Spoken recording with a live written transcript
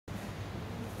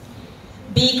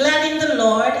Be glad in the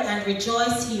Lord and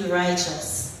rejoice, ye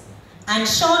righteous, and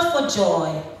shout for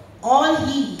joy, all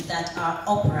ye that are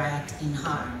upright in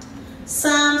heart.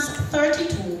 Psalms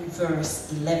 32,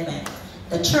 verse 11.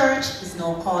 The church is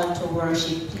now called to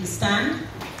worship. Please stand.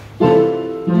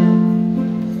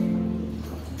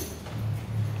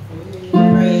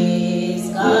 Praise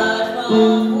God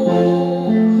from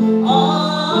whom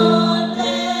all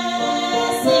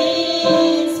blessings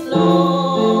flow.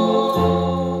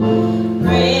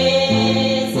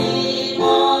 Praise Him,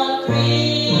 all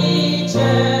creatures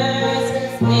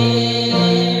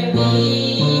there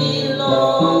below.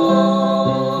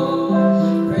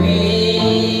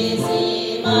 Praise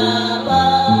Him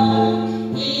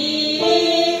above,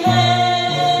 ye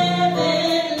heavenly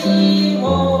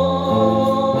hosts.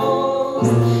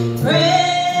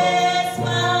 Praise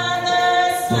Father,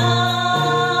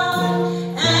 Son,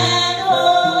 and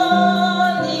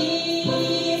Holy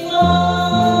Ghost.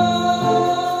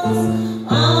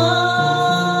 Amen.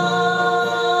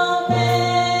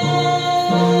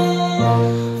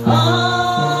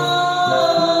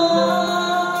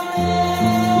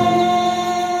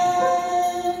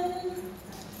 Amen.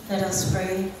 Let us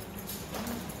pray.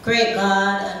 Great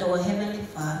God and our Heavenly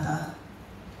Father,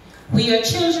 we, your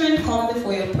children, come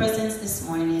before your presence this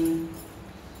morning.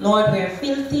 Lord, we are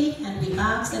filthy and we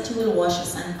ask that you will wash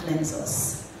us and cleanse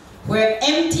us. We're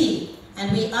empty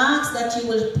and we ask that you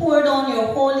will pour down your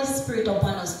Holy Spirit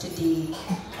upon us today.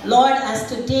 Lord, as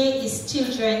today is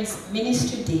Children's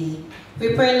Ministry Day,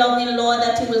 we pray, loving Lord,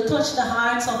 that you will touch the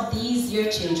hearts of these your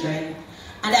children.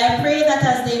 And I pray that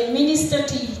as they minister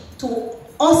to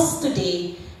us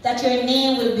today, that your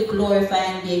name will be glorified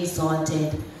and be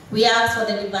exalted. We ask for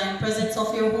the divine presence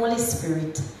of your Holy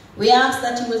Spirit. We ask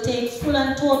that you will take full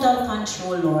and total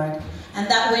control, Lord, and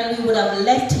that when we would have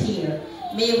left here,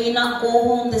 may we not go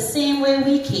home the same way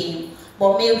we came,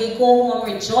 but may we go home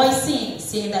rejoicing,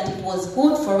 saying that it was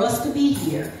good for us to be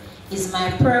here. Is my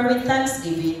prayer with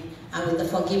thanksgiving and with the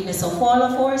forgiveness of all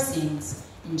of our sins.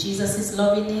 In Jesus'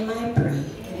 loving name I pray.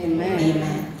 Amen.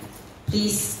 Amen.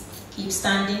 Please keep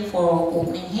standing for our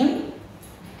opening hymn,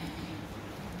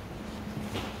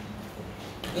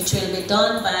 which will be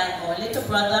done by our little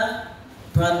brother,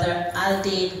 Brother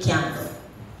Aldane Campbell.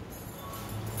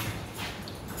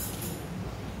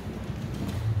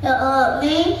 The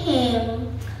opening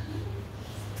hymn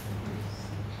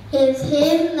is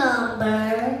hymn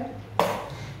number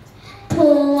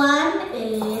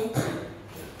 218,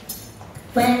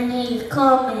 When He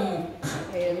Cometh.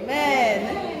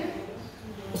 Amen.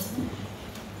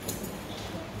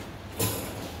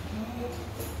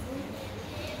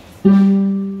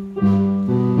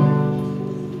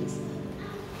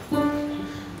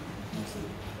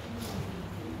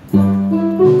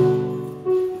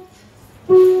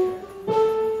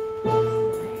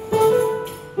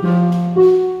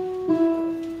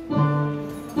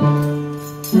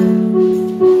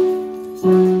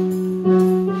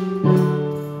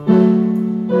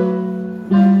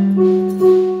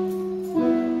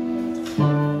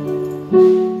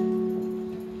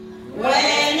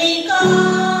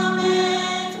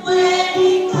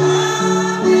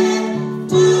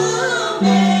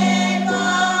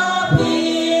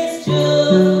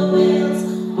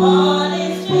 All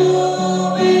his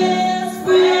jewels,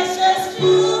 precious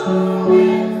jewels.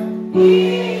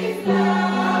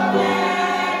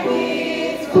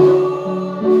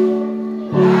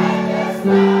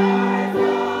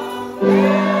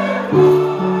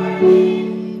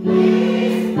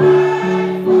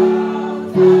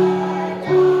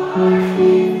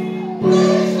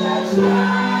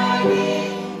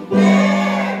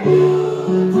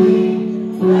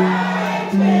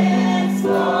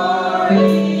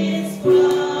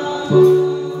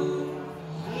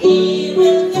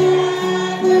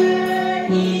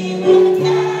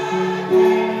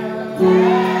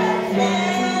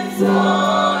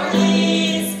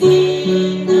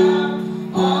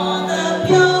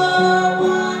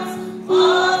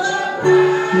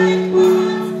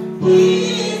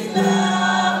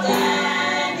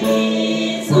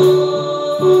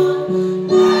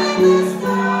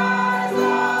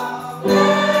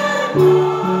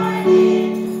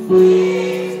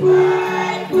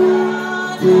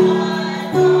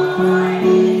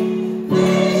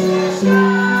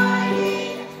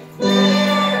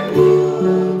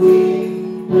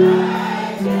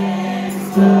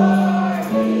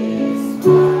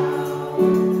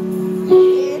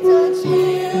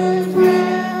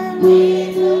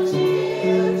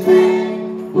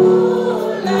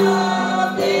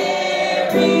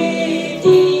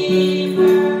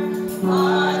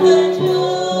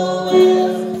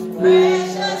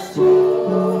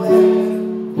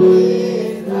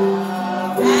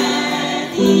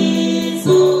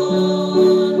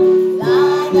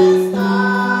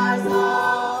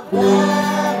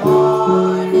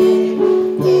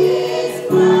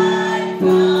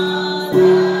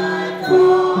 like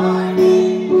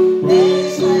morning,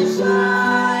 they shall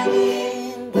shine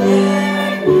in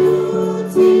their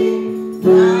beauty,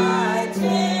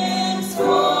 brightens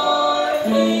for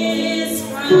His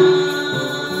crown.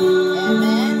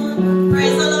 Amen.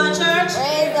 Praise the Lord, church.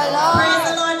 Praise the Lord. Praise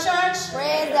the Lord, church.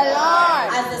 Praise the Lord.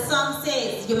 As the song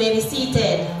says, you may be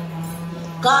seated.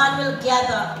 God will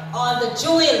gather all the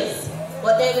jewels,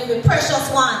 but they will be precious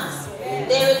ones.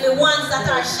 They will be ones that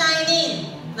are shining,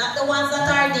 not the ones that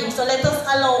are dim. So let us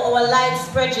allow our light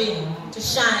spreading to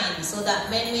shine so that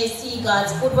men may see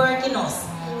God's good work in us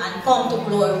and come to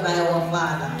glorify our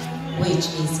Father, which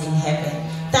is in heaven.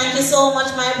 Thank you so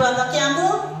much, my brother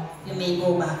Campbell. You may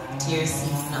go back to your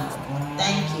seat now.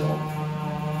 Thank you.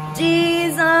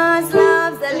 Jesus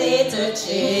loves the Little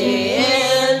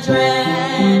children,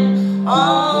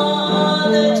 all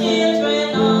the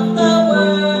children of the world,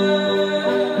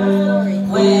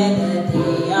 whether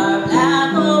they are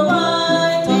black or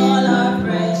white, all are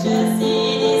precious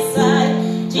in His sight.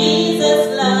 Jesus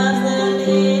loves the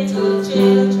little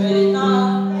children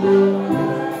of the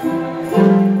world.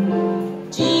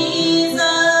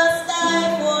 Jesus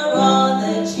died for all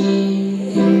the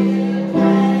children,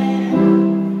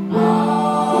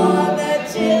 all the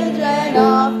children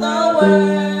of the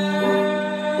world,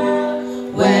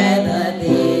 whether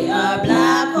they are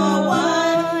black or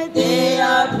white, they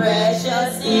are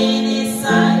precious in His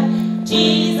sight.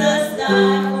 Jesus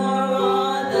died for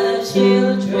all the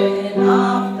children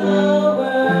of the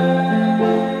world.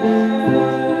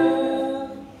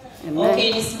 Okay,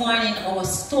 this morning our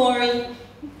story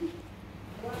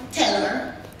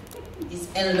teller is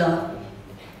Elder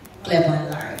Clever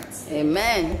Lawrence.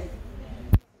 Amen.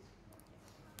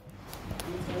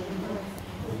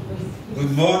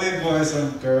 Good morning, boys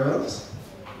and girls.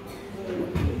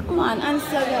 Come on,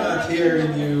 answer Not that.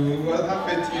 hearing you. What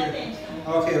happened to you?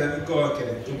 Okay, let me go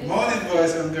again. Good morning,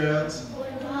 boys and girls.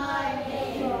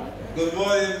 Good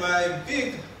morning, my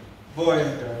big boy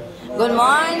and girl. Good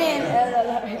morning, Elder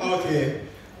Lawrence. Okay,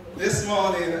 this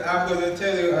morning I'm going to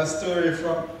tell you a story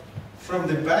from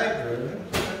the Bible.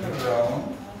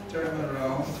 Turn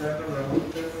around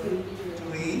to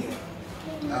me.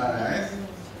 Alright.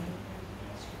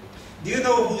 Do you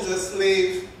know who's a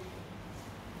slave?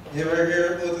 You ever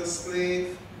hear about a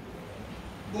slave?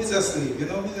 Who's a slave? You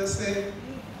know who's a slave?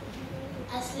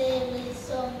 A slave is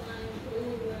someone who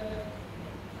works.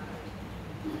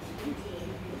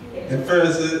 The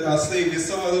person, a slave is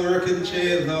someone who works in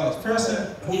jail. No, a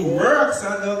person who works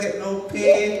and don't get no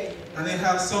pay, and they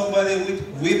have somebody with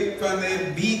whip and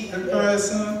they beat the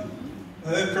person,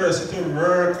 and the person to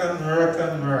work and work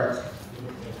and work.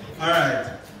 Alright,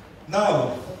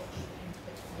 now,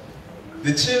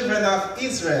 the children of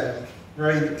Israel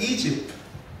were in Egypt.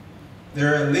 They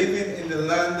were living in the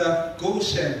land of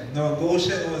Goshen. Now,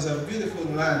 Goshen was a beautiful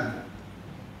land,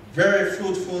 very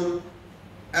fruitful,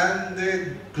 and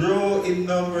they grow in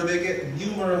number. They get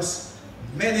numerous,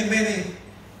 many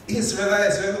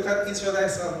Israelites. When you look at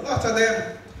Israelites, a lot of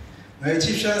them. The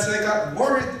Egyptians, they got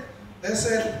worried. They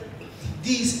said,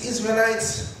 these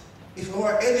Israelites, if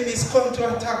our enemies come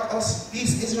to attack us,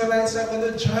 these Israelites are going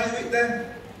to join with them.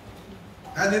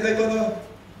 And then they're going to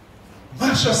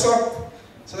mash us up.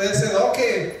 So they said,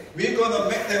 okay, we're going to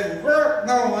make them work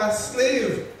now as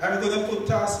slaves. And we're going to put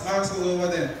taskmasters over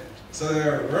them. So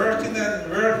they're working and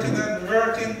working and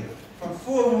working for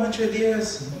 400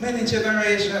 years, many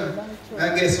generations.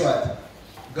 And guess what?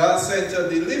 God sent a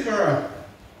deliverer.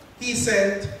 He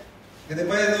sent,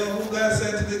 anybody know who God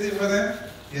sent to deliver them?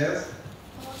 Yes?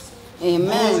 Amen.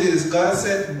 Moses. God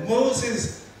sent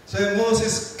Moses. So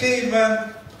Moses came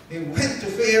and he went to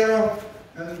Pharaoh,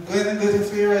 and when he went to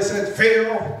Pharaoh, he said,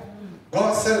 Pharaoh,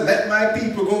 God said, let my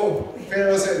people go.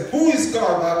 Pharaoh said, who is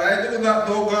God? I do not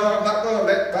know God. I'm not going to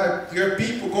let your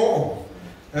people go.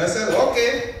 And I said,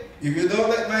 okay, if you don't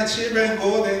let my children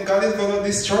go, then God is going to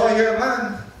destroy your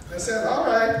land. I said, all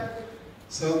right.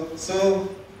 So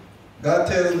God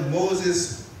tells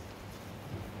Moses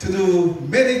to do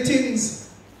many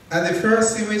things. And the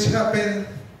first thing which happened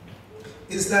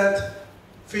is that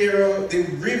Pharaoh, the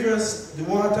rivers, the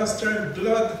waters turned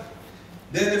blood.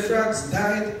 Then the frogs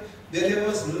died. Then there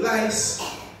was lice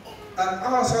and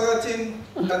all sorts of things.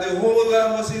 And the whole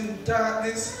land was in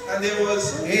darkness. And there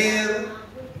was hail.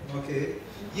 Okay.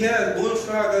 Yeah,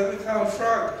 bullfrog and we call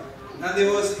frog. And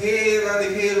there was hail, and the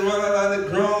hail ran along the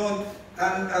ground.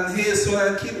 And hailstone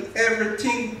and killed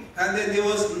everything. And then there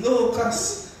was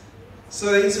locusts.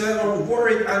 So Israel were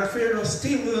worried, and Pharaoh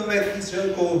still wouldn't let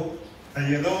Israel go. And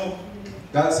you know,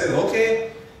 God said,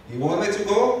 okay, you won't let you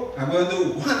go? I'm going to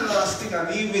do one last thing, and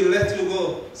he will let you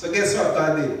go. So guess what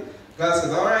God did? God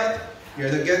said, all right, You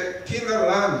have to kill a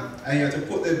lamb, and you have to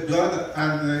put the blood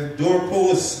on the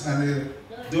doorpost and the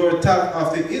door top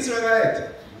of the Israelite.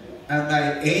 And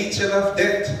my angel of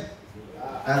death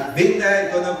at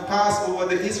midnight gonna pass over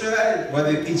the Israelite, but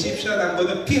the Egyptian are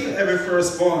gonna kill every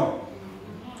firstborn.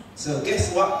 So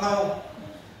guess what now?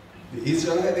 The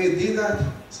Israelites, they did that.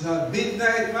 So at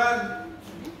midnight, man,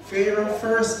 Pharaoh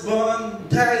firstborn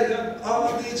died, and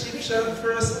all the Egyptian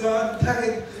firstborn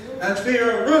died. And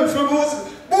Pharaoh run for Moses.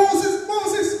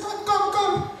 Moses,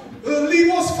 come.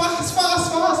 Leave us fast.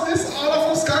 This all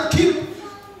of us can kill.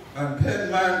 And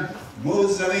then, man,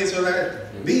 Moses and Israelite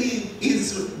leave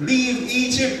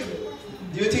Egypt.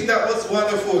 Do you think that was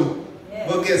wonderful? Yeah.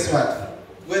 But guess what?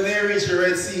 When they reached the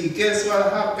Red Sea, guess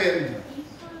what happened?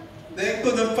 They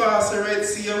couldn't pass the Red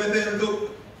Sea, and when they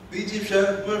looked, the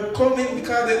Egyptians were coming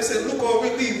because they said, look how we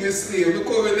leave with slave, look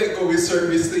how we let go, we serve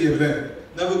with slave then.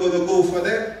 Now we're going to go for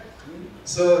them.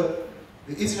 So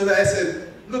the Israelites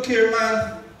said, look here,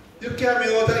 man, you carry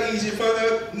me out of Egypt,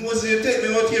 and Moses, you take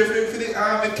me out here for the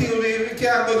army, kill me, we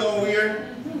can't go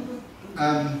nowhere.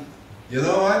 And you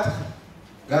know what?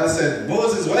 God said,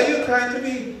 Moses, why are you crying to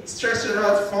me? Stretch the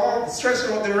rod, stretch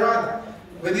out the rod.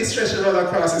 When he stretched the rod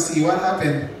across the sea, what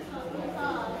happened?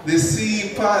 The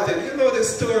sea parted. You know the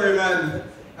story, man.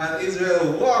 And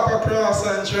Israel walked across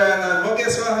on dry land. But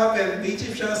guess what happened? The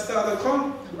Egyptians started to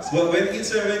come. But when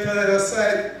Israel went on the other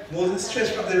side, Moses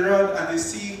stretched out the rod and the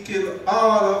sea killed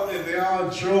all of them. They all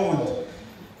drowned.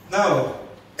 Now,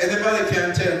 anybody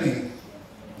can tell me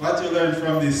what you learned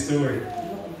from this story?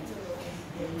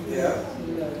 Yeah?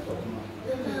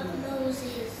 About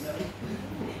Moses.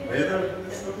 What you learned from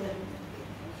this story?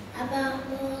 About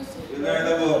Moses. You learned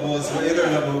about Moses. What you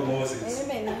learned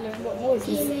about Moses?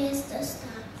 He raised the staff.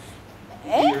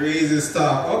 He raised his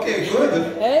staff. Okay, good.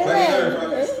 What you learned from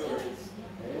this story?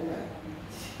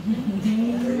 What you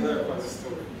learned from this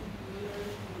story?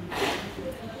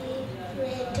 He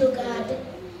prayed to God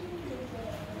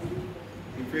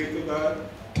You prayed to God?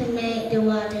 to make the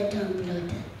water turn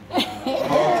blood.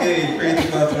 Okay, pray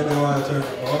to God for the water.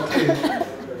 Okay.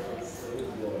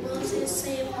 Moses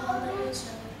saved all the Israelites.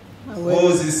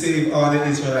 Moses saved all the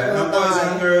Israelites. And boys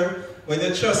and girls, when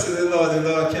you trust in the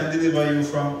Lord can deliver you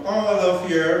from all of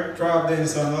your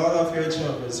problems and all of your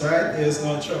troubles, right? There's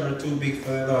no trouble too big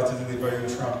for the Lord to deliver you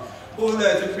from. Who would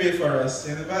like to pray for us?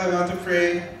 Anybody want to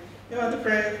pray? You want to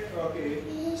pray? Okay.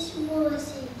 Yes,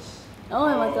 Moses. Oh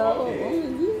my God. Okay.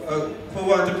 Who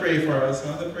want to pray for us?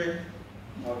 Want to pray?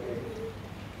 Okay.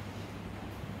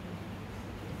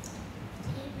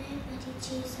 Take my body,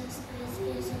 Jesus, as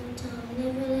is on top.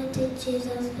 Never let it,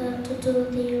 Jesus, come to do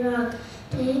thee wrong.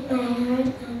 Take my heart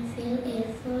and fill it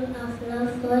full of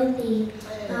love for thee.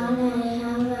 All I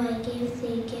have I give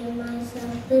thee, give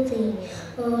myself to thee.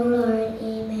 O Lord,